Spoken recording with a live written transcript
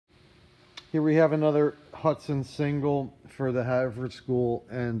Here we have another Hudson single for the Haverford school,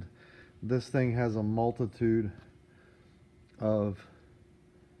 and this thing has a multitude of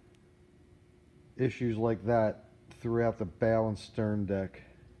issues like that throughout the bow and stern deck.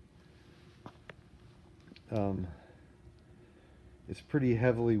 It's pretty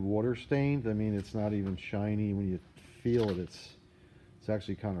heavily water stained. I mean, it's not even shiny. When you feel it, it's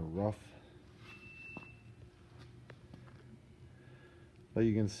actually kind of rough. But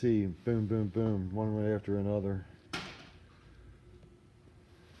you can see, boom, boom, boom, one right after another.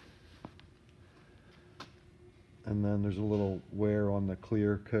 And then there's a little wear on the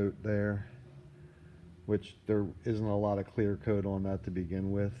clear coat there, which there isn't a lot of clear coat on that to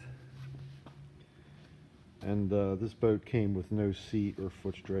begin with. And this boat came with no seat or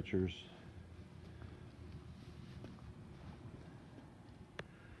foot stretchers.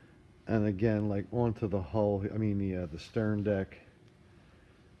 And again, like onto the hull, I mean the stern deck,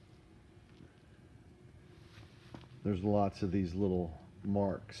 there's lots of these little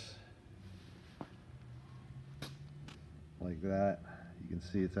marks like that. You can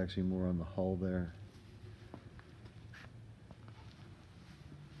see it's actually more on the hull there.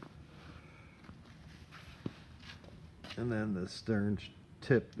 And then the stern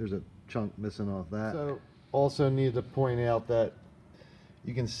tip, there's a chunk missing off that. So also need to point out that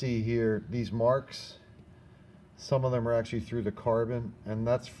you can see here these marks, some of them are actually through the carbon, and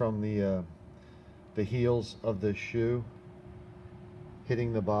that's from the heels of the shoe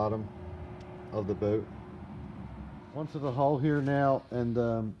hitting the bottom of the boat. Onto the hull here now,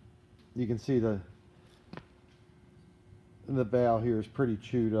 and you can see the bow here is pretty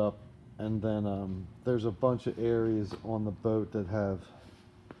chewed up, and then there's a bunch of areas on the boat that have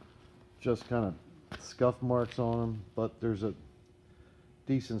just kind of scuff marks on them, but there's a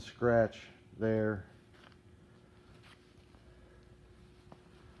decent scratch there.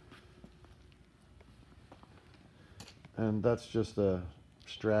 And that's just a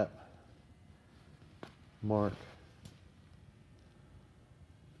strap mark.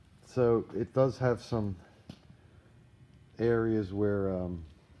 So it does have some areas where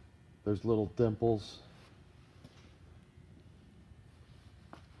there's little dimples,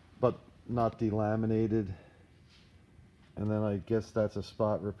 but not delaminated. And then I guess that's a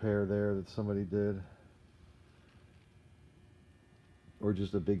spot repair there that somebody did, or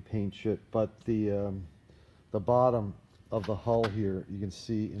just a big paint chip. But the bottom of the hull here, you can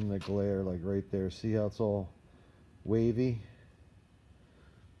see in the glare, like right there, see how it's all wavy?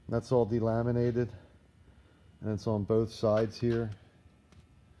 That's all delaminated, and it's on both sides here.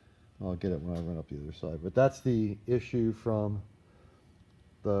 I'll get it when I run up the other side, but that's the issue from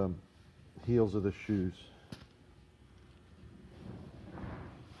the heels of the shoes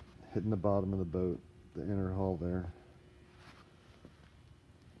hitting the bottom of the boat, the inner hull there.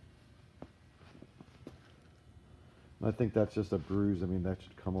 I think that's just a bruise. I mean, that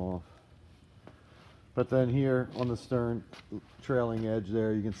should come off. But then here on the stern trailing edge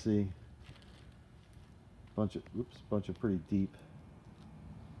there, you can see a bunch of pretty deep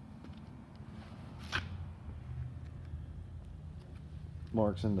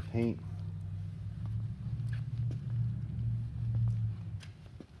marks in the paint.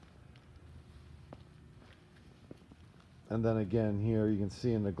 And then again here, you can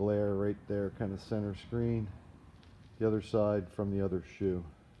see in the glare right there, kind of center screen, the other side from the other shoe.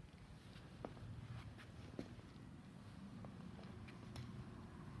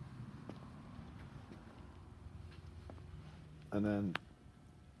 And then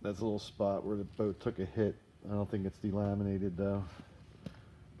that's a little spot where the boat took a hit. I don't think it's delaminated though,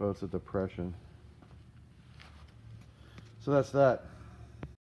 but it's a depression. So that's that.